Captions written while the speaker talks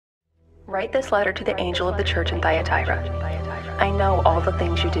Write this letter to the angel of the church in Thyatira. I know all the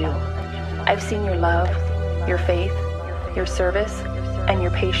things you do. I've seen your love, your faith, your service, and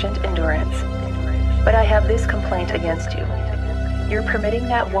your patient endurance. But I have this complaint against you. You're permitting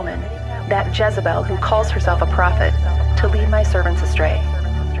that woman, that Jezebel who calls herself a prophet, to lead my servants astray.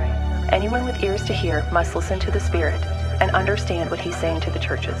 Anyone with ears to hear must listen to the Spirit and understand what he's saying to the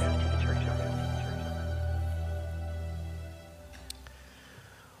churches.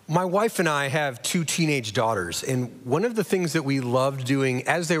 My wife and I have two teenage daughters, and one of the things that we loved doing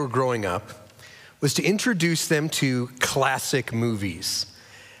as they were growing up was to introduce them to classic movies.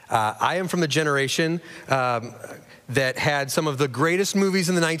 I am from the generation that had some of the greatest movies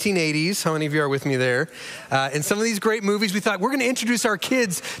in the 1980s. How many of you are with me there? And some of these great movies, we thought, we're gonna introduce our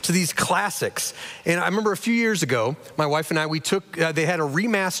kids to these classics. And I remember a few years ago, my wife and I, they had a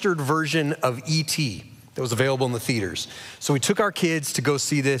remastered version of E.T. that was available in the theaters. So we took our kids to go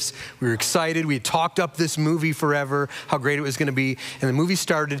see this. We were excited. We had talked up this movie forever, how great it was gonna be. And the movie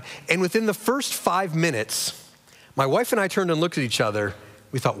started, and within the first 5 minutes, my wife and I turned and looked at each other.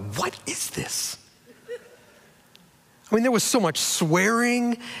 We thought, what is this? I mean, there was so much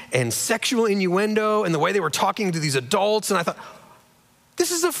swearing and sexual innuendo and the way they were talking to these adults. And I thought,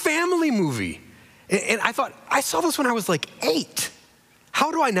 this is a family movie. And I thought, I saw this when I was like 8.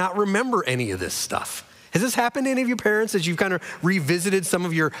 How do I not remember any of this stuff? Has this happened to any of you parents as you've kind of revisited some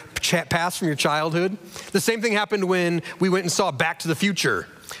of your past from your childhood? The same thing happened when we went and saw Back to the Future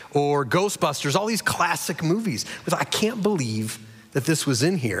or Ghostbusters, all these classic movies. I can't believe that this was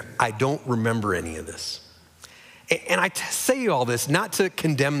in here. I don't remember any of this. And I say all this not to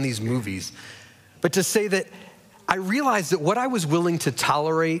condemn these movies, but to say that I realized that what I was willing to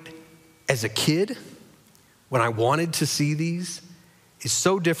tolerate as a kid when I wanted to see these is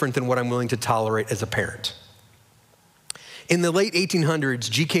so different than what I'm willing to tolerate as a parent. In the late 1800s,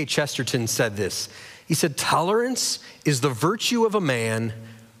 G.K. Chesterton said this. He said, "Tolerance is the virtue of a man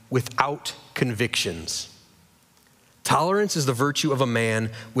without convictions." Tolerance is the virtue of a man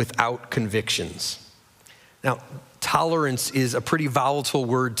without convictions. Now, tolerance is a pretty volatile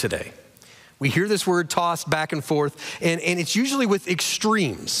word today. We hear this word tossed back and forth, and it's usually with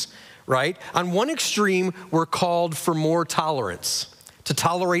extremes, right? On one extreme, we're called for more tolerance, to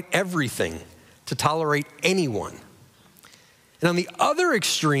tolerate everything, to tolerate anyone. And on the other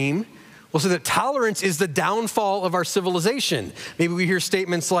extreme, we'll say that tolerance is the downfall of our civilization. Maybe we hear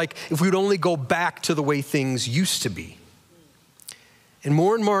statements like, if we would only go back to the way things used to be. And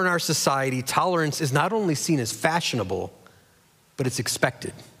more in our society, tolerance is not only seen as fashionable, but it's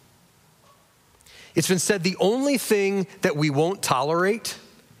expected. It's been said the only thing that we won't tolerate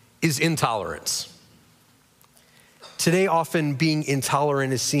is intolerance. Today, often being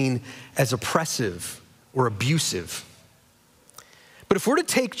intolerant is seen as oppressive or abusive. But if we're to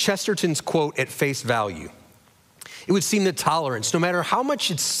take Chesterton's quote at face value, it would seem that tolerance, no matter how much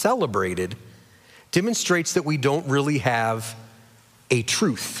it's celebrated, demonstrates that we don't really have a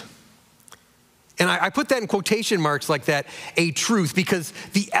truth. And I put that in quotation marks like that, a truth, because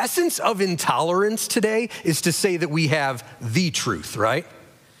the essence of intolerance today is to say that we have the truth, right?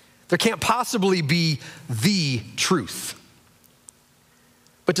 There can't possibly be the truth.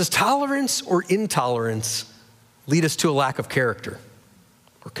 But does tolerance or intolerance lead us to a lack of character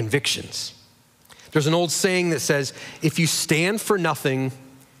or convictions? There's an old saying that says, if you stand for nothing,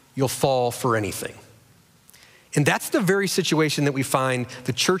 you'll fall for anything. And that's the very situation that we find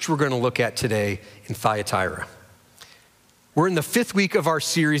the church we're going to look at today in Thyatira. We're in the 5th week of our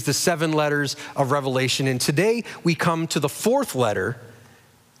series, the 7 letters of Revelation, and today we come to the 4th letter,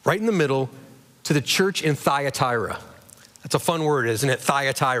 right in the middle, to the church in Thyatira. That's a fun word, isn't it?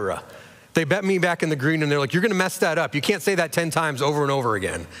 Thyatira. They bet me back in the green and they're like, you're gonna mess that up. You can't say that 10 times over and over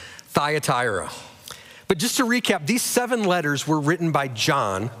again. Thyatira. But just to recap, these 7 letters were written by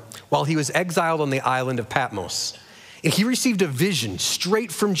John while he was exiled on the island of Patmos. And he received a vision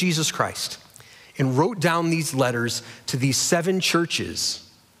straight from Jesus Christ and wrote down these letters to these 7 churches.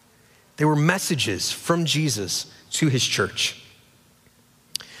 They were messages from Jesus to his church.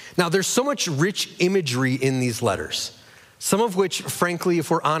 Now, there's so much rich imagery in these letters, some of which, frankly, if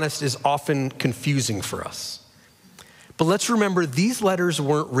we're honest, is often confusing for us. But let's remember, these letters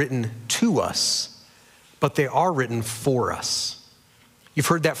weren't written to us, but they are written for us. You've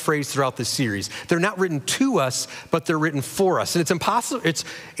heard that phrase throughout this series. They're not written to us, but they're written for us. And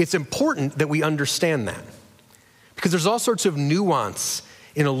it's important that we understand that, because there's all sorts of nuance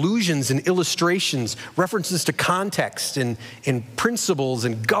and allusions and illustrations, references to context and principles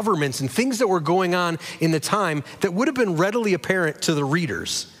and governments and things that were going on in the time that would have been readily apparent to the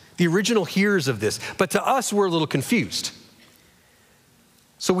readers, the original hearers of this. But to us, we're a little confused.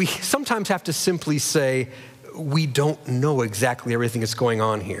 So we sometimes have to simply say, we don't know exactly everything that's going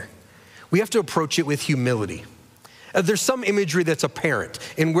on here. We have to approach it with humility. There's some imagery that's apparent,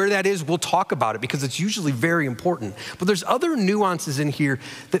 and where that is, we'll talk about it because it's usually very important. But there's other nuances in here,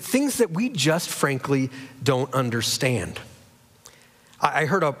 that things that we just frankly don't understand. I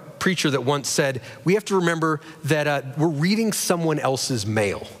heard a preacher that once said, we have to remember that we're reading someone else's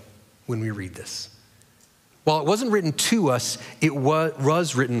mail when we read this. While it wasn't written to us, it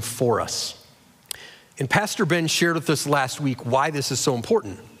was written for us. And Pastor Ben shared with us last week why this is so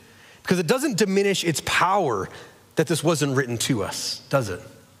important. Because it doesn't diminish its power that this wasn't written to us, does it?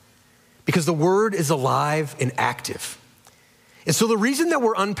 Because the word is alive and active. And so the reason that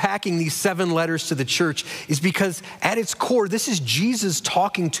we're unpacking these 7 letters to the church is because at its core, this is Jesus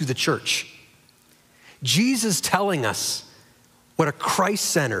talking to the church. Jesus telling us what a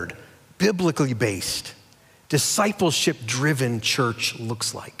Christ-centered, biblically based, discipleship-driven church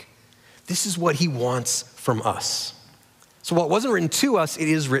looks like. This is what he wants from us. So while it wasn't written to us, it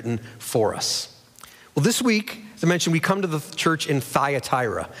is written for us. Well, this week, as I mentioned, we come to the church in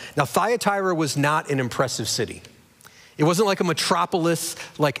Thyatira. Now, Thyatira was not an impressive city. It wasn't like a metropolis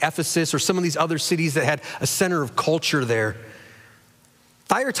like Ephesus or some of these other cities that had a center of culture there.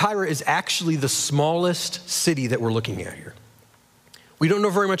 Thyatira is actually the smallest city that we're looking at here. We don't know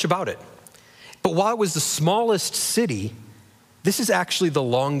very much about it. But while it was the smallest city, this is actually the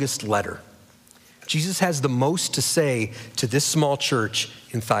longest letter. Jesus has the most to say to this small church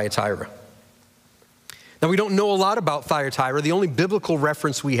in Thyatira. Now, we don't know a lot about Thyatira. The only biblical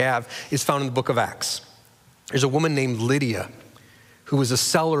reference we have is found in the book of Acts. There's a woman named Lydia who was a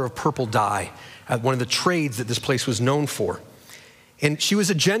seller of purple dye at one of the trades that this place was known for. And she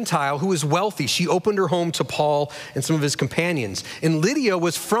was a Gentile who was wealthy. She opened her home to Paul and some of his companions. And Lydia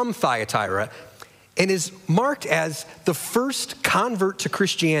was from Thyatira and is marked as the first convert to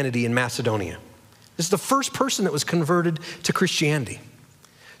Christianity in Macedonia. This is the first person that was converted to Christianity.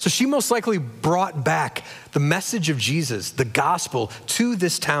 So she most likely brought back the message of Jesus, the gospel, to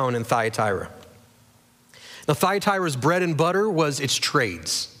this town in Thyatira. Now, Thyatira's bread and butter was its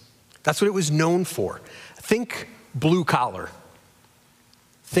trades. That's what it was known for. Think blue collar.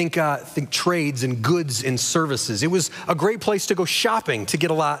 Think trades and goods and services. It was a great place to go shopping to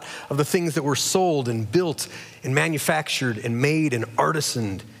get a lot of the things that were sold and built and manufactured and made and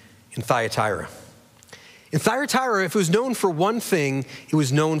artisaned in Thyatira. In Thyatira, if it was known for one thing, it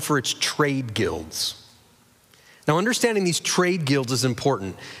was known for its trade guilds. Now, understanding these trade guilds is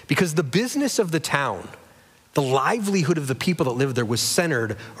important because the business of the town, the livelihood of the people that lived there was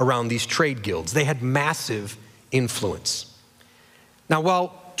centered around these trade guilds. They had massive influence. Now,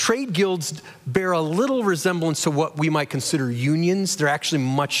 while trade guilds bear a little resemblance to what we might consider unions, they're actually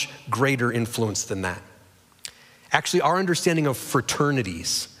much greater influence than that. Actually, our understanding of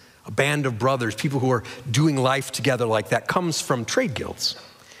fraternities, a band of brothers, people who are doing life together like that, comes from trade guilds.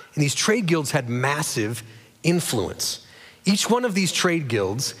 And these trade guilds had massive influence. Each one of these trade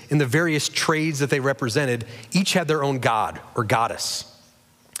guilds, in the various trades that they represented, each had their own god or goddess.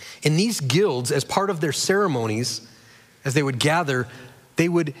 And these guilds, as part of their ceremonies, as they would gather, they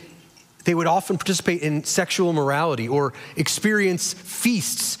would often participate in sexual immorality or experience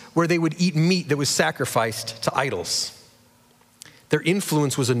feasts where they would eat meat that was sacrificed to idols. Their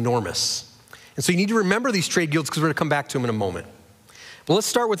influence was enormous. And so you need to remember these trade guilds because we're going to come back to them in a moment. But let's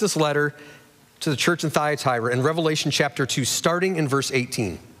start with this letter to the church in Thyatira in Revelation chapter 2, starting in verse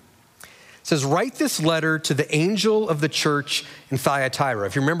 18. It says, write this letter to the angel of the church in Thyatira.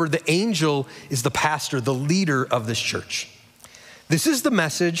 If you remember, the angel is the pastor, the leader of this church. This is the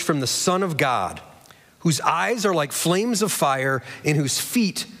message from the Son of God, whose eyes are like flames of fire and whose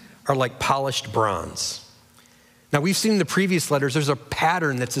feet are like polished bronze. Now, we've seen in the previous letters, there's a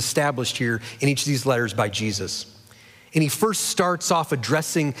pattern that's established here in each of these letters by Jesus. And he first starts off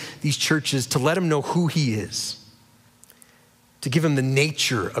addressing these churches to let them know who he is, to give them the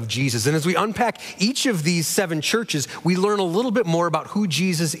nature of Jesus. And as we unpack each of these 7 churches, we learn a little bit more about who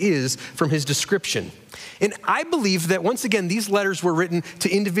Jesus is from his description. And I believe that, once again, these letters were written to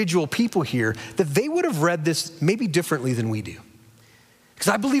individual people here, that they would have read this maybe differently than we do.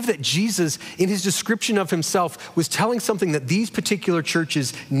 Because I believe that Jesus, in his description of himself, was telling something that these particular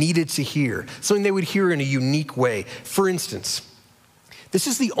churches needed to hear, something they would hear in a unique way. For instance, this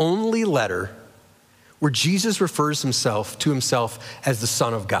is the only letter where Jesus refers to himself as the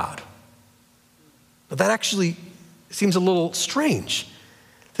Son of God. But that actually seems a little strange.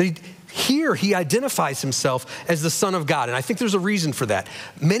 That here he identifies himself as the Son of God, and I think there's a reason for that.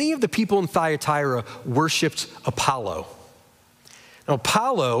 Many of the people in Thyatira worshiped Apollo. Now,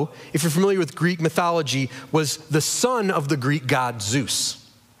 Apollo, if you're familiar with Greek mythology, was the son of the Greek god Zeus.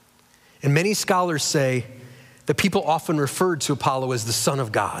 And many scholars say that people often referred to Apollo as the son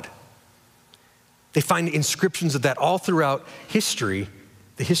of God. They find inscriptions of that all throughout history,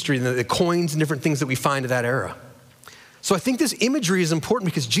 the coins and different things that we find of that era. So I think this imagery is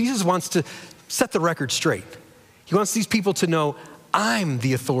important because Jesus wants to set the record straight. He wants these people to know, I'm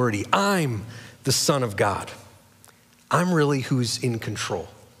the authority. I'm the Son of God. I'm really who's in control.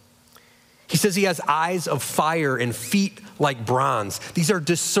 He says he has eyes of fire and feet like bronze. These are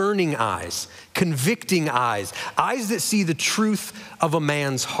discerning eyes, convicting eyes, eyes that see the truth of a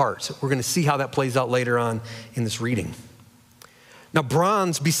man's heart. We're going to see how that plays out later on in this reading. Now,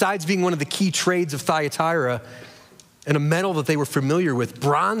 bronze, besides being one of the key trades of Thyatira and a metal that they were familiar with,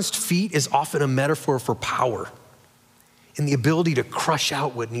 bronzed feet is often a metaphor for power and the ability to crush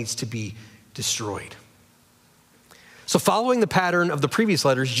out what needs to be destroyed. So following the pattern of the previous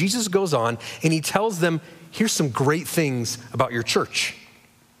letters, Jesus goes on and he tells them, here's some great things about your church.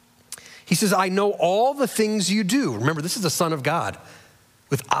 He says, I know all the things you do. Remember, this is the Son of God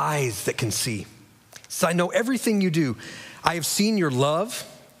with eyes that can see. He says, I know everything you do. I have seen your love,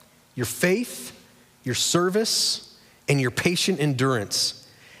 your faith, your service, and your patient endurance.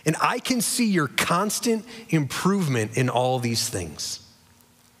 And I can see your constant improvement in all these things.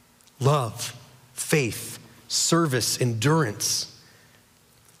 Love, faith, service, endurance.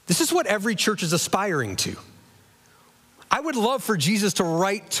 This is what every church is aspiring to. I would love for Jesus to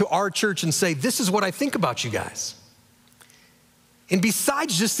write to our church and say, this is what I think about you guys. And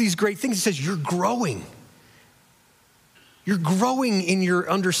besides just these great things, he says, you're growing. You're growing in your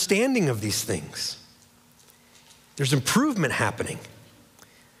understanding of these things. There's improvement happening.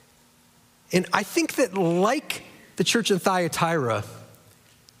 And I think that like the church in Thyatira,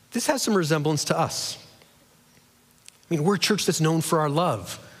 this has some resemblance to us. I mean, we're a church that's known for our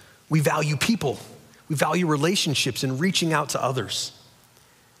love. We value people. We value relationships and reaching out to others.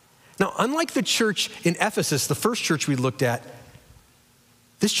 Now, unlike the church in Ephesus, the first church we looked at,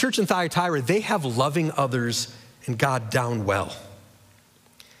 this church in Thyatira, they have loving others and God down well.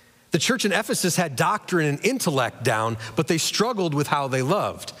 The church in Ephesus had doctrine and intellect down, but they struggled with how they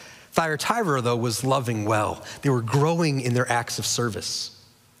loved. Thyatira, though, was loving well. They were growing in their acts of service.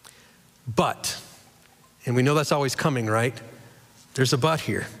 But, and we know that's always coming, right? There's a but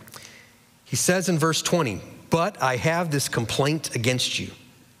here. He says in verse 20, but I have this complaint against you.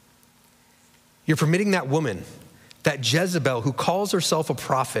 You're permitting that woman, that Jezebel, who calls herself a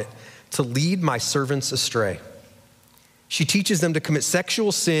prophet, to lead my servants astray. She teaches them to commit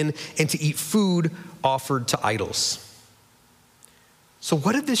sexual sin and to eat food offered to idols. So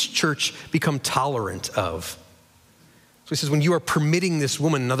what did this church become tolerant of? So he says, when you are permitting this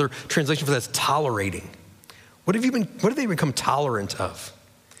woman, another translation for that is tolerating. What have they become tolerant of?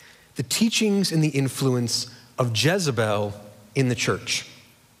 The teachings and the influence of Jezebel in the church.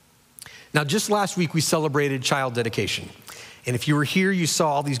 Now, just last week, we celebrated child dedication. And if you were here, you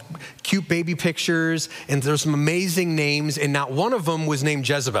saw all these cute baby pictures, and there's some amazing names, and not one of them was named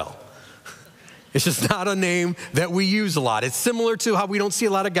Jezebel. It's just not a name that we use a lot. It's similar to how we don't see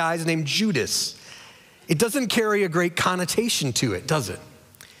a lot of guys named Judas. It doesn't carry a great connotation to it, does it?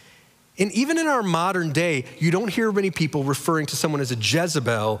 And even in our modern day, you don't hear many people referring to someone as a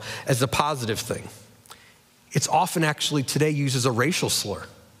Jezebel as a positive thing. It's often actually today used as a racial slur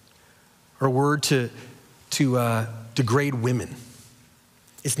or a word to degrade women.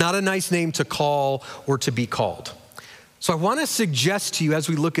 It's not a nice name to call or to be called. So I want to suggest to you as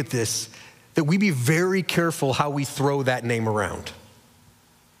we look at this that we be very careful how we throw that name around.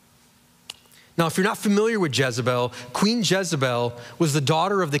 Now, if you're not familiar with Jezebel, Queen Jezebel was the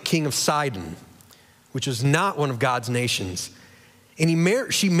daughter of the king of Sidon, which was not one of God's nations. And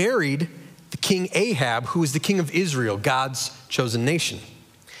she married the king Ahab, who was the king of Israel, God's chosen nation.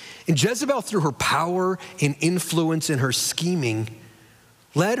 And Jezebel, through her power and influence and her scheming,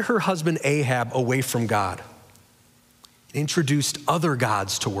 led her husband Ahab away from God and introduced other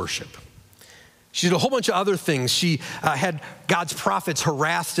gods to worship. She did a whole bunch of other things. She had God's prophets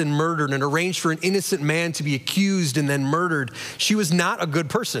harassed and murdered and arranged for an innocent man to be accused and then murdered. She was not a good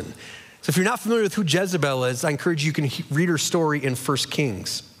person. So if you're not familiar with who Jezebel is, I encourage you can read her story in 1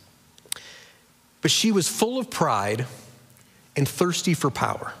 Kings. But she was full of pride and thirsty for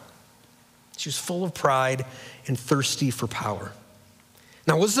power. She was full of pride and thirsty for power.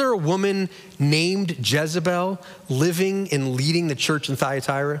 Now, was there a woman named Jezebel living and leading the church in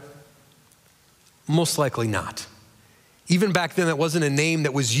Thyatira? Most likely not. Even back then, that wasn't a name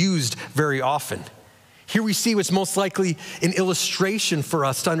that was used very often. Here we see what's most likely an illustration for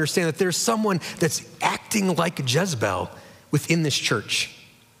us to understand that there's someone that's acting like Jezebel within this church.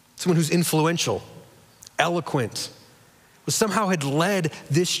 Someone who's influential, eloquent, somehow had led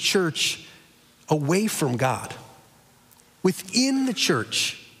this church away from God. Within the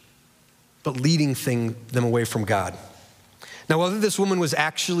church, but leading them away from God. Now, whether this woman was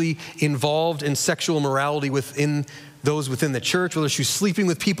actually involved in sexual immorality within those within the church, whether she was sleeping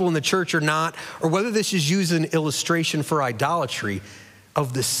with people in the church or not, or whether this is used as an illustration for idolatry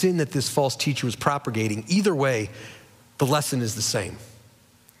of the sin that this false teacher was propagating, either way, the lesson is the same.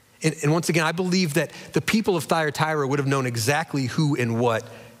 And once again, I believe that the people of Thyatira would have known exactly who and what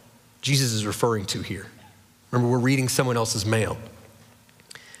Jesus is referring to here. Remember, we're reading someone else's mail.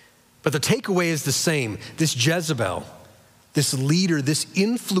 But the takeaway is the same. This Jezebel, this leader, this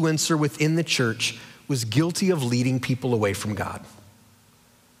influencer within the church was guilty of leading people away from God.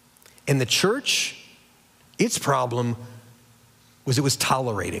 And the church, its problem was it was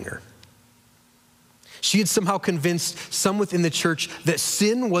tolerating her. She had somehow convinced some within the church that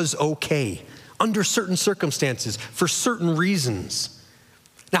sin was okay under certain circumstances for certain reasons.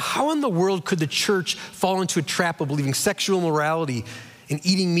 Now, how in the world could the church fall into a trap of believing sexual immorality and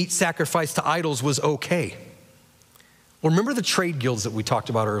eating meat sacrificed to idols was okay? Well, remember the trade guilds that we talked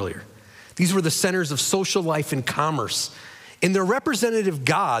about earlier. These were the centers of social life and commerce. And their representative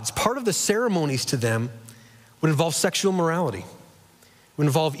gods, part of the ceremonies to them would involve sexual immorality, would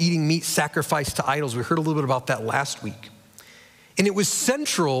involve eating meat sacrificed to idols. We heard a little bit about that last week. And it was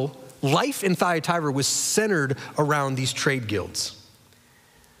central, life in Thyatira was centered around these trade guilds.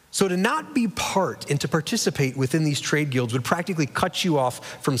 So to not be part and to participate within these trade guilds would practically cut you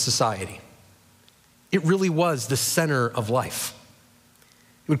off from society. It really was the center of life.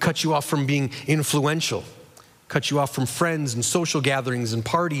 It would cut you off from being influential, cut you off from friends and social gatherings and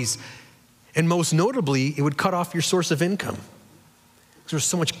parties, and most notably, it would cut off your source of income. Because there's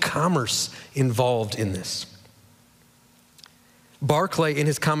so much commerce involved in this. Barclay, in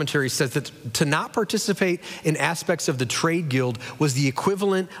his commentary, says that to not participate in aspects of the trade guild was the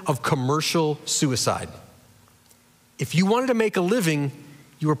equivalent of commercial suicide. If you wanted to make a living,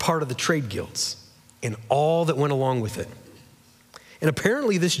 you were part of the trade guilds and all that went along with it. And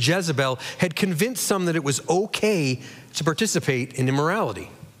apparently this Jezebel had convinced some that it was okay to participate in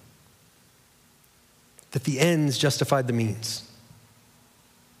immorality, that the ends justified the means.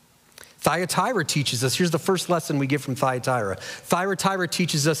 Thyatira teaches us, here's the first lesson we get from Thyatira. Thyatira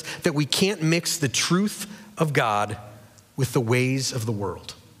teaches us that we can't mix the truth of God with the ways of the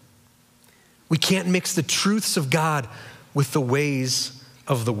world. We can't mix the truths of God with the ways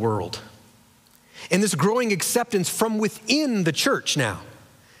of the world. And this growing acceptance from within the church now,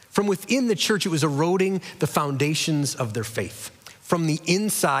 from within the church, it was eroding the foundations of their faith from the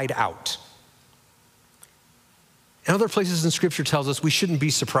inside out. And other places in Scripture tells us we shouldn't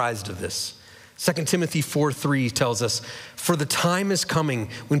be surprised of this. 2 Timothy 4:3 tells us, "For the time is coming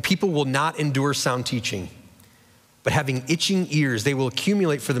when people will not endure sound teaching, but having itching ears, they will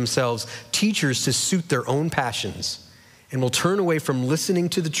accumulate for themselves teachers to suit their own passions, and will turn away from listening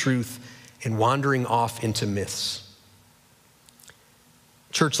to the truth and wandering off into myths."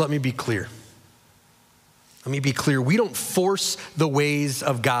 Church, let me be clear. Let me be clear. We don't force the ways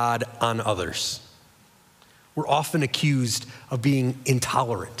of God on others. We're often accused of being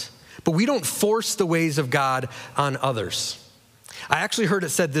intolerant, but we don't force the ways of God on others. I actually heard it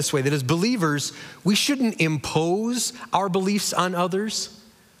said this way, that as believers, we shouldn't impose our beliefs on others,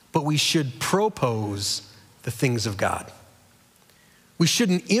 but we should propose the things of God. We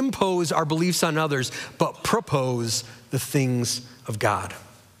shouldn't impose our beliefs on others, but propose the things of God.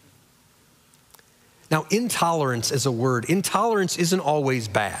 Now, intolerance as a word, intolerance isn't always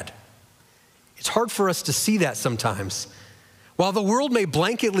bad. It's hard for us to see that sometimes. While the world may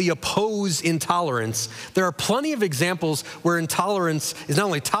blanketly oppose intolerance, there are plenty of examples where intolerance is not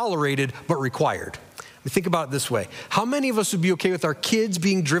only tolerated, but required. Think about it this way. How many of us would be okay with our kids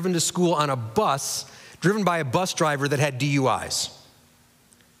being driven to school on a bus, driven by a bus driver that had DUIs?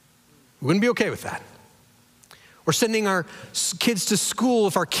 We wouldn't be okay with that. Or sending our kids to school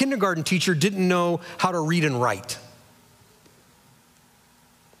if our kindergarten teacher didn't know how to read and write.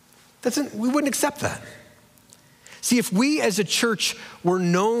 We wouldn't accept that. See, if we as a church were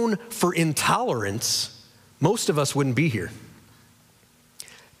known for intolerance, most of us wouldn't be here.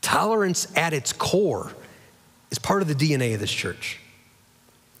 Tolerance at its core is part of the DNA of this church.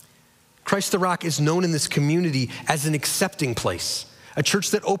 Christ the Rock is known in this community as an accepting place, a church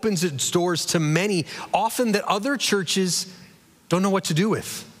that opens its doors to many, often that other churches don't know what to do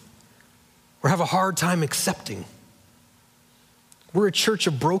with or have a hard time accepting. We're a church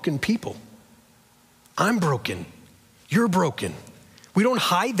of broken people. I'm broken. You're broken. We don't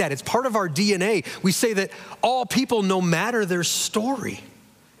hide that. It's part of our DNA. We say that all people, no matter their story.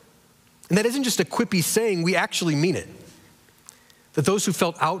 And that isn't just a quippy saying, we actually mean it. That those who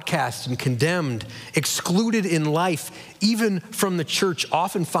felt outcast and condemned, excluded in life, even from the church,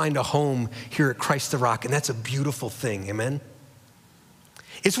 often find a home here at Christ the Rock, and that's a beautiful thing, amen?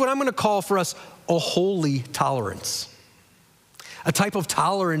 It's what I'm gonna call for us a holy tolerance. A type of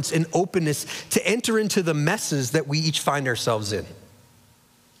tolerance and openness to enter into the messes that we each find ourselves in,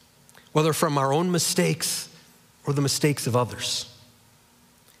 whether from our own mistakes or the mistakes of others.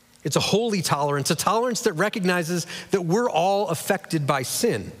 It's a holy tolerance, a tolerance that recognizes that we're all affected by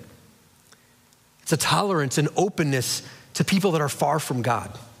sin. It's a tolerance and openness to people that are far from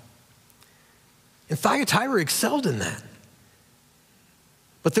God. And Thyatira excelled in that.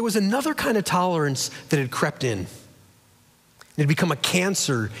 But there was another kind of tolerance that had crept in. It had become a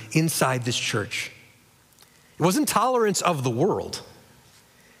cancer inside this church. It wasn't tolerance of the world.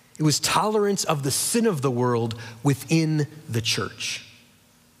 It was tolerance of the sin of the world within the church.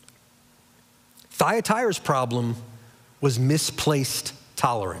 Thyatira's problem was misplaced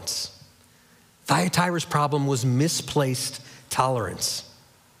tolerance. Thyatira's problem was misplaced tolerance.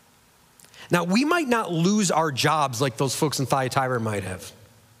 Now, we might not lose our jobs like those folks in Thyatira might have.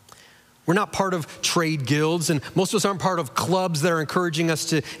 We're not part of trade guilds, and most of us aren't part of clubs that are encouraging us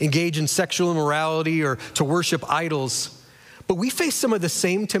to engage in sexual immorality or to worship idols. But we face some of the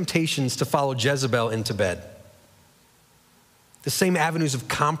same temptations to follow Jezebel into bed. The same avenues of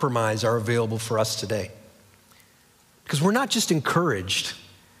compromise are available for us today. Because we're not just encouraged,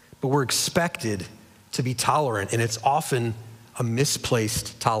 but we're expected to be tolerant, and it's often a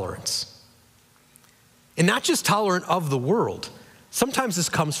misplaced tolerance. And not just tolerant of the world. Sometimes this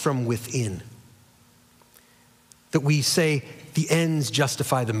comes from within. That we say the ends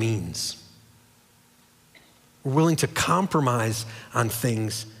justify the means. We're willing to compromise on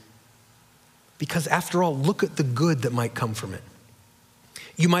things because, after all, look at the good that might come from it.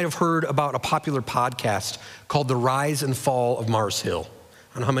 You might have heard about a popular podcast called The Rise and Fall of Mars Hill.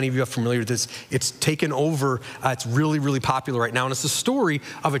 I don't know how many of you are familiar with this. It's taken over, it's really, really popular right now. And it's the story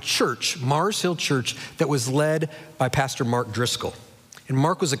of a church, Mars Hill Church, that was led by Pastor Mark Driscoll. And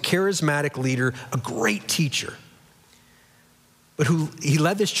Mark was a charismatic leader, a great teacher. But he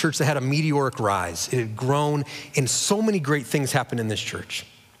led this church that had a meteoric rise. It had grown, and so many great things happened in this church.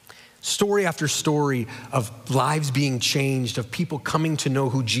 Story after story of lives being changed, of people coming to know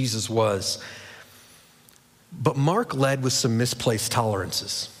who Jesus was. But Mark led with some misplaced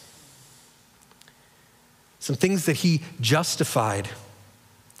tolerances. Some things that he justified.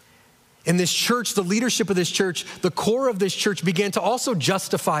 In this church, the leadership of this church, the core of this church began to also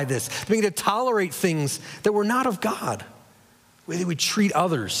justify this. They began to tolerate things that were not of God. The way they would treat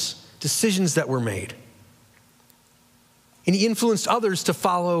others, decisions that were made. And he influenced others to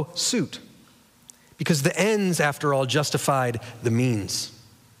follow suit because the ends, after all, justified the means.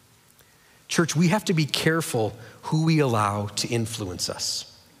 Church, we have to be careful who we allow to influence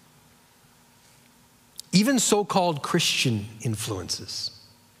us. Even so-called Christian influences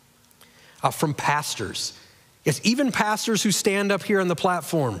from pastors. Yes, even pastors who stand up here on the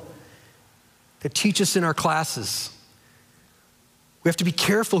platform that teach us in our classes. We have to be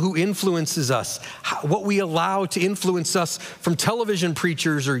careful who influences us, what we allow to influence us from television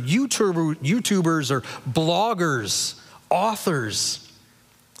preachers or YouTubers or bloggers, authors.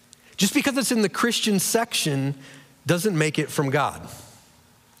 Just because it's in the Christian section doesn't make it from God.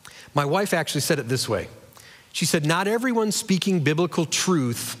 My wife actually said it this way. She said, not everyone speaking biblical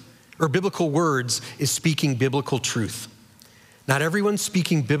truth or biblical words is speaking biblical truth. Not everyone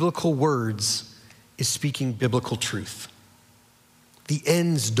speaking biblical words is speaking biblical truth. The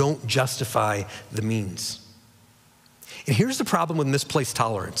ends don't justify the means. And here's the problem with misplaced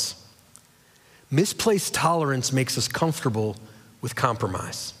tolerance. Misplaced tolerance makes us comfortable with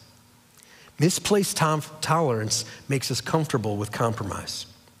compromise. Misplaced tolerance makes us comfortable with compromise.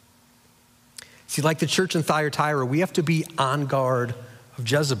 See, like the church in Thyatira, we have to be on guard of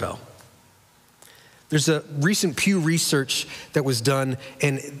Jezebel. There's a recent Pew research that was done,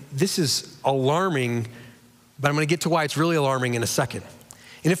 and this is alarming, but I'm going to get to why it's really alarming in a second.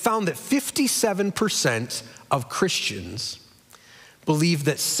 And it found that 57% of Christians believe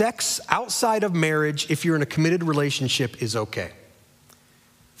that sex outside of marriage, if you're in a committed relationship, is okay.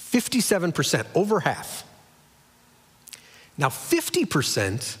 57%, over half. Now,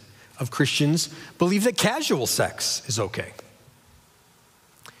 50% of Christians believe that casual sex is okay.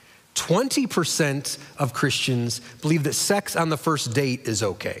 20% of Christians believe that sex on the first date is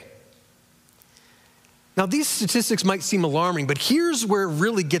okay. Now, these statistics might seem alarming, but here's where it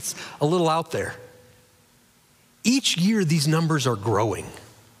really gets a little out there. Each year, these numbers are growing.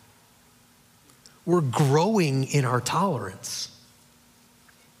 We're growing in our tolerance.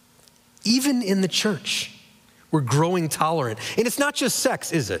 Even in the church, We're growing tolerant. And it's not just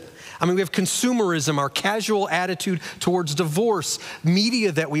sex, is it? I mean, we have consumerism, our casual attitude towards divorce,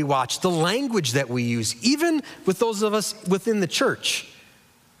 media that we watch, the language that we use, even with those of us within the church.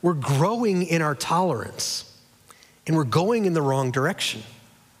 We're growing in our tolerance, and we're going in the wrong direction.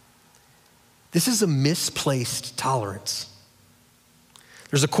 This is a misplaced tolerance.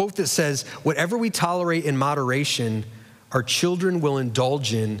 There's a quote that says, "Whatever we tolerate in moderation, our children will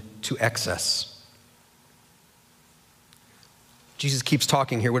indulge in to excess." Jesus keeps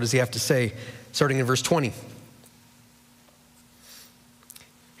talking here. What does he have to say? Starting in verse 20.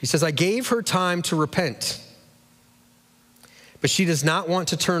 He says, "I gave her time to repent, but she does not want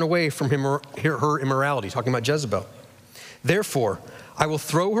to turn away from her immorality," talking about Jezebel. "Therefore, I will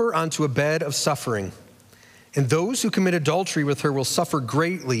throw her onto a bed of suffering, and those who commit adultery with her will suffer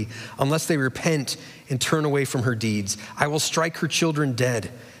greatly unless they repent and turn away from her deeds. I will strike her children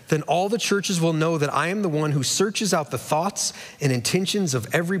dead. Then all the churches will know that I am the one who searches out the thoughts and intentions of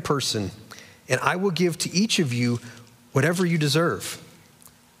every person, and I will give to each of you whatever you deserve.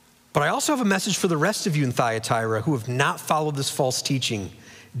 But I also have a message for the rest of you in Thyatira who have not followed this false teaching,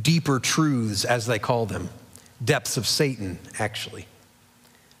 deeper truths, as they call them, depths of Satan, actually.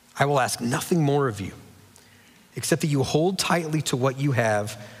 I will ask nothing more of you, except that you hold tightly to what you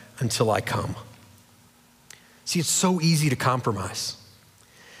have until I come." See, it's so easy to compromise.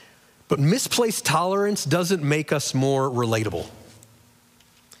 But misplaced tolerance doesn't make us more relatable.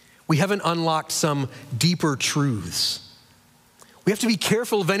 We haven't unlocked some deeper truths. We have to be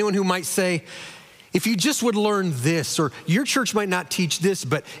careful of anyone who might say, if you just would learn this, or your church might not teach this,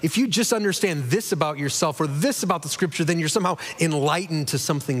 but if you just understand this about yourself or this about the scripture, then you're somehow enlightened to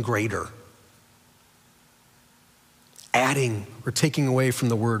something greater. Adding or taking away from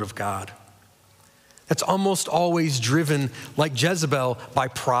the word of God. That's almost always driven, like Jezebel, by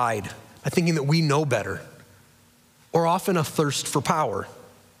pride, by thinking that we know better, or often a thirst for power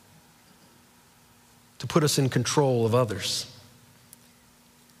to put us in control of others.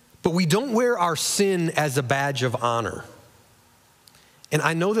 But we don't wear our sin as a badge of honor. And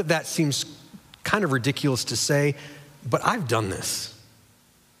I know that that seems kind of ridiculous to say, but I've done this.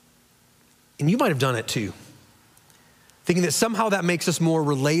 And you might have done it too. Thinking that somehow that makes us more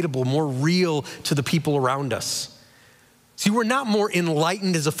relatable, more real to the people around us. See, we're not more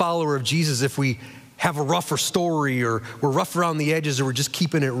enlightened as a follower of Jesus if we have a rougher story or we're rough around the edges or we're just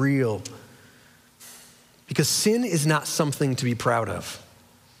keeping it real. Because sin is not something to be proud of.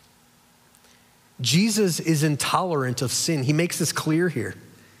 Jesus is intolerant of sin. He makes this clear here.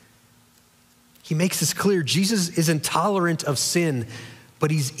 He makes this clear. Jesus is intolerant of sin, but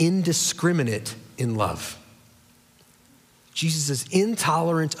he's indiscriminate in love. Jesus is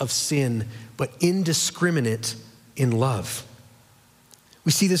intolerant of sin, but indiscriminate in love.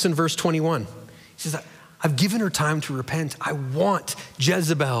 We see this in verse 21. He says, "I've given her time to repent. I want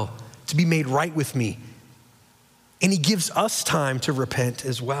Jezebel to be made right with me." And he gives us time to repent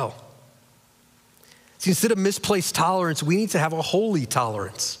as well. See, instead of misplaced tolerance, we need to have a holy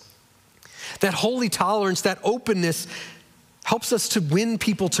tolerance. That holy tolerance, that openness helps us to win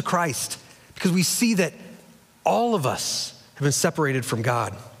people to Christ because we see that all of us have been separated from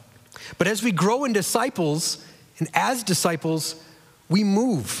God. But as we grow in disciples, and as disciples, we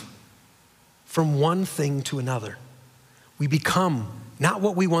move from one thing to another. We become not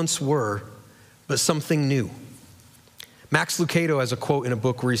what we once were, but something new. Max Lucado has a quote in a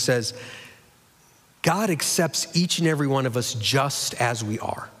book where he says, "God accepts each and every one of us just as we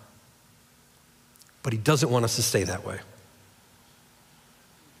are, but he doesn't want us to stay that way."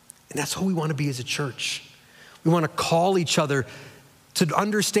 And that's who we want to be as a church. We want to call each other to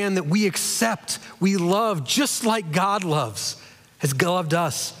understand that we accept, we love just like God loves, has loved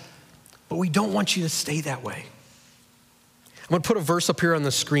us, but we don't want you to stay that way. I'm going to put a verse up here on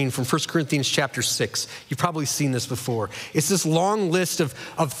the screen from 1 Corinthians chapter 6. You've probably seen this before. It's this long list of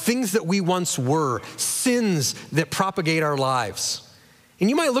things that we once were, sins that propagate our lives. And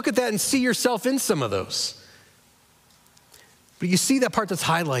you might look at that and see yourself in some of those. But you see that part that's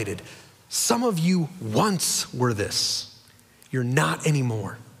highlighted. Some of you once were this. You're not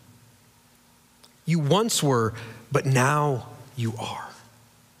anymore. You once were, but now you are.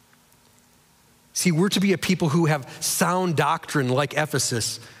 See, we're to be a people who have sound doctrine like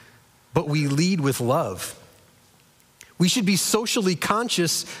Ephesus, but we lead with love. We should be socially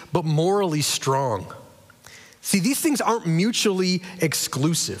conscious, but morally strong. See, these things aren't mutually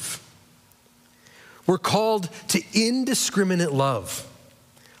exclusive. We're called to indiscriminate love.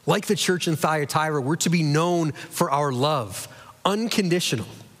 Like the church in Thyatira, we're to be known for our love, unconditional.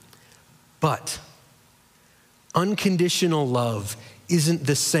 But unconditional love isn't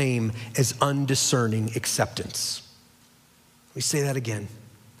the same as undiscerning acceptance. Let me say that again.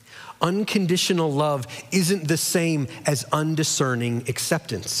 Unconditional love isn't the same as undiscerning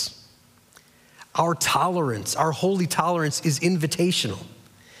acceptance. Our tolerance, our holy tolerance, is invitational.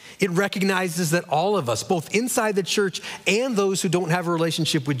 It recognizes that all of us, both inside the church and those who don't have a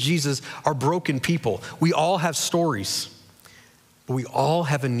relationship with Jesus, are broken people. We all have stories, but we all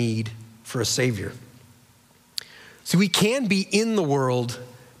have a need for a Savior. So we can be in the world,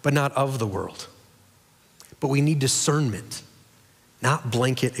 but not of the world. But we need discernment, not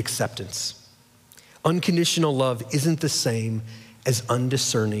blanket acceptance. Unconditional love isn't the same as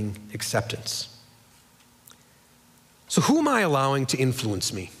undiscerning acceptance. So who am I allowing to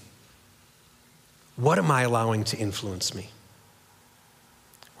influence me? What am I allowing to influence me?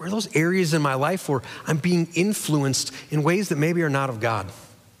 Where are those areas in my life where I'm being influenced in ways that maybe are not of God?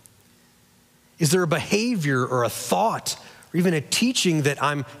 Is there a behavior or a thought or even a teaching that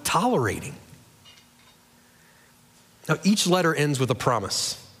I'm tolerating? Now, each letter ends with a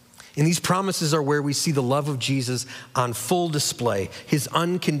promise. And these promises are where we see the love of Jesus on full display, his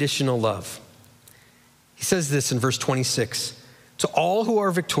unconditional love. He says this in verse 26, "To all who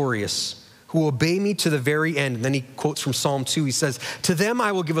are victorious, who obey me to the very end." And then he quotes from Psalm 2. He says, "To them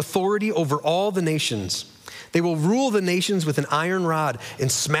I will give authority over all the nations. They will rule the nations with an iron rod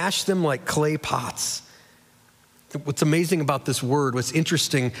and smash them like clay pots." What's amazing about this word, what's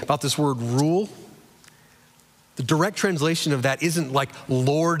interesting about this word rule, the direct translation of that isn't like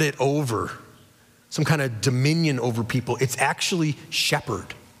lord it over, some kind of dominion over people. It's actually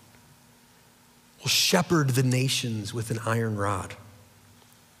shepherd. Will shepherd the nations with an iron rod.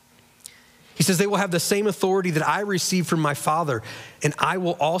 He says, "They will have the same authority that I received from my Father, and I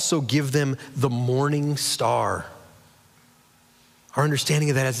will also give them the morning star." Our understanding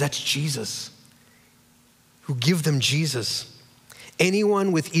of that is that's Jesus. Who give them Jesus.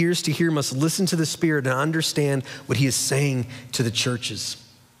 Anyone with ears to hear must listen to the Spirit and understand what he is saying to the churches.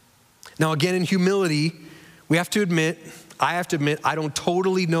 Now, again, in humility, I have to admit, I don't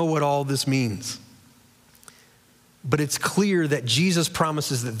totally know what all this means. But it's clear that Jesus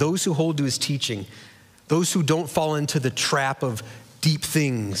promises that those who hold to his teaching, those who don't fall into the trap of deep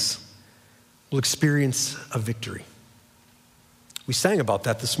things, will experience a victory. We sang about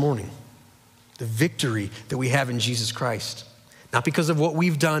that this morning. The victory that we have in Jesus Christ. Not because of what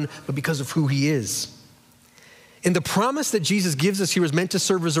we've done, but because of who he is. And the promise that Jesus gives us here is meant to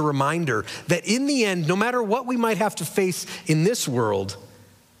serve as a reminder that in the end, no matter what we might have to face in this world,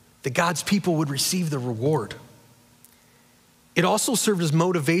 that God's people would receive the reward. It also served as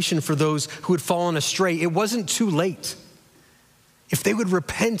motivation for those who had fallen astray. It wasn't too late. If they would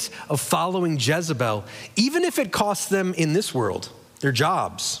repent of following Jezebel, even if it cost them in this world, their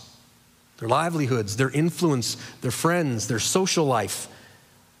jobs, their livelihoods, their influence, their friends, their social life,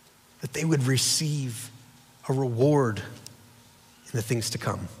 that they would receive a reward in the things to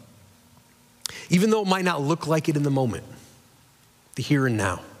come. Even though it might not look like it in the moment, the here and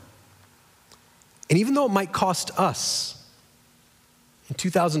now. And even though it might cost us, in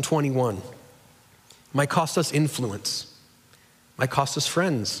 2021, it might cost us influence, it might cost us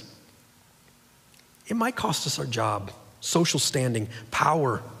friends, it might cost us our job, social standing,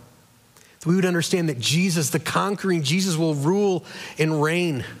 power. That we would understand that Jesus, the conquering Jesus, will rule and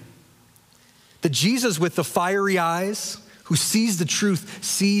reign. That Jesus with the fiery eyes, who sees the truth,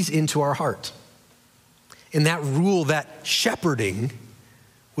 sees into our heart. And that rule, that shepherding,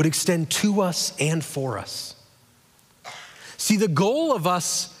 would extend to us and for us. See, the goal of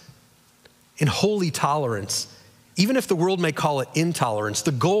us in holy tolerance, even if the world may call it intolerance,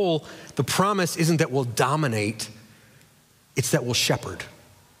 the goal, the promise isn't that we'll dominate, it's that we'll shepherd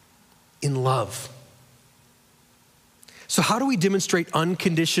in love. So how do we demonstrate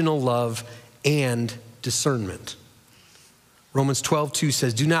unconditional love and discernment? Romans 12:2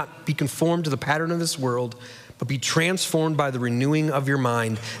 says, "Do not be conformed to the pattern of this world, but be transformed by the renewing of your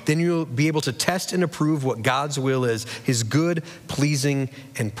mind. Then you'll be able to test and approve what God's will is, his good, pleasing,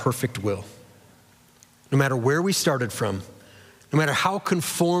 and perfect will." No matter where we started from, no matter how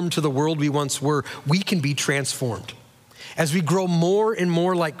conformed to the world we once were, we can be transformed. As we grow more and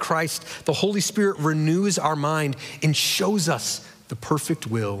more like Christ, the Holy Spirit renews our mind and shows us the perfect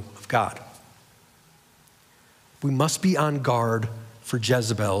will of God. We must be on guard for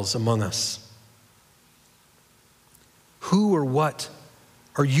Jezebels among us. Who or what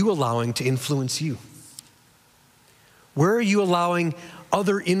are you allowing to influence you? Where are you allowing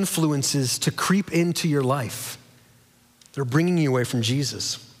other influences to creep into your life? They're bringing you away from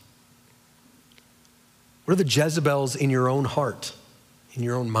Jesus. What are the Jezebels in your own heart, in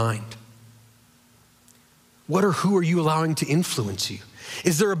your own mind? What or who are you allowing to influence you?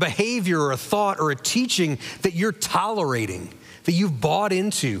 Is there a behavior or a thought or a teaching that you're tolerating, that you've bought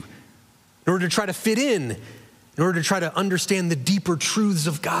into in order to try to fit in order to try to understand the deeper truths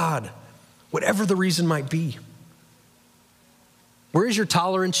of God, whatever the reason might be? Where is your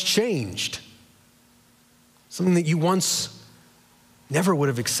tolerance changed? Something that you once never would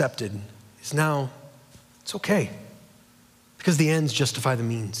have accepted is now, it's okay, because the ends justify the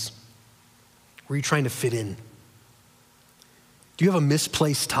means. Where are you trying to fit in? Do you have a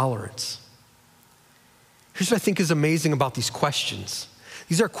misplaced tolerance? Here's what I think is amazing about these questions.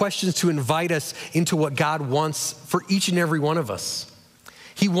 These are questions to invite us into what God wants for each and every one of us.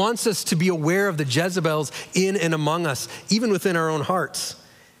 He wants us to be aware of the Jezebels in and among us, even within our own hearts.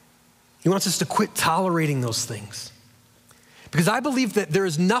 He wants us to quit tolerating those things. Because I believe that there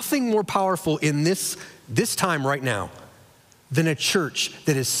is nothing more powerful in this time right now than a church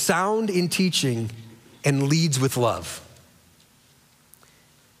that is sound in teaching and leads with love.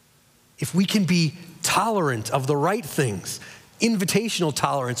 If we can be tolerant of the right things, invitational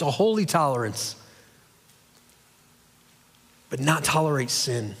tolerance, a holy tolerance, but not tolerate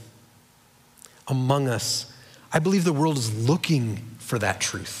sin among us, I believe the world is looking for that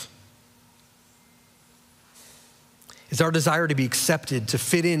truth. Is our desire to be accepted, to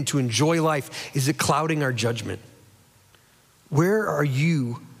fit in, to enjoy life, is it clouding our judgment? Where are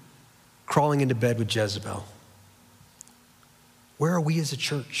you crawling into bed with Jezebel? Where are we as a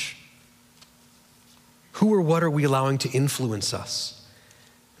church? Who or what are we allowing to influence us?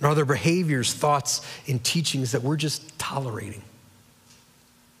 And are there behaviors, thoughts, and teachings that we're just tolerating?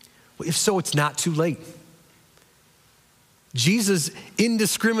 Well, if so, it's not too late. Jesus,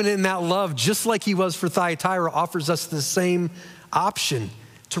 indiscriminate in that love, just like he was for Thyatira, offers us the same option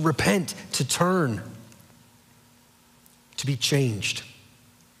to repent, to turn, to be changed.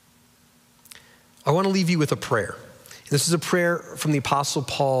 I want to leave you with a prayer. This is a prayer from the Apostle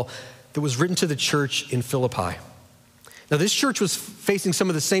Paul that was written to the church in Philippi. Now, this church was facing some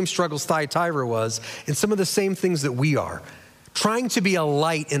of the same struggles Thyatira was, and some of the same things that we are, trying to be a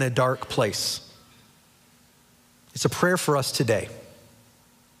light in a dark place. It's a prayer for us today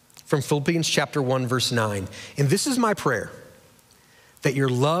from Philippians chapter 1, verse 9. And this is my prayer, that your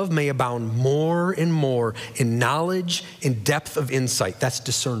love may abound more and more in knowledge and depth of insight. That's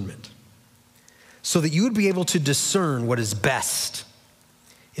discernment. So that you would be able to discern what is best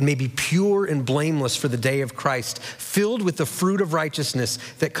and may be pure and blameless for the day of Christ, filled with the fruit of righteousness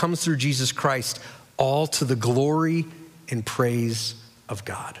that comes through Jesus Christ, all to the glory and praise of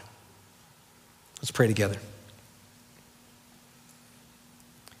God. Let's pray together.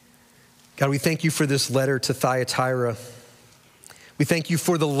 God, we thank you for this letter to Thyatira. We thank you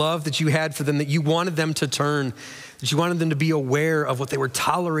for the love that you had for them, that you wanted them to turn, that you wanted them to be aware of what they were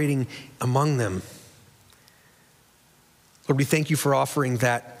tolerating among them. Lord, we thank you for offering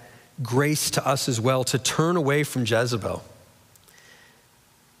that grace to us as well, to turn away from Jezebel.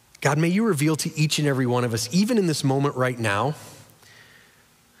 God, may you reveal to each and every one of us, even in this moment right now,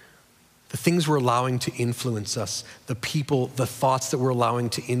 the things we're allowing to influence us, the people, the thoughts that we're allowing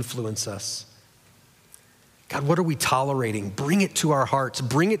to influence us. God, what are we tolerating? Bring it to our hearts,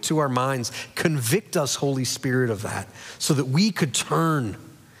 bring it to our minds. Convict us, Holy Spirit, of that so that we could turn,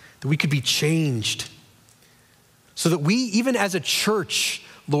 that we could be changed, so that we, even as a church,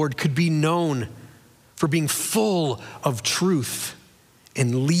 Lord, could be known for being full of truth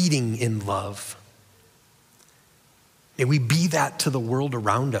and leading in love. May we be that to the world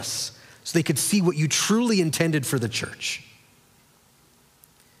around us so they could see what you truly intended for the church.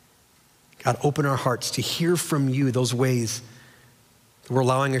 God, open our hearts to hear from you those ways that we're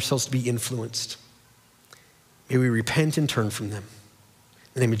allowing ourselves to be influenced. May we repent and turn from them.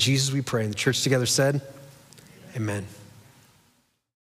 In the name of Jesus we pray. And the church together said, amen.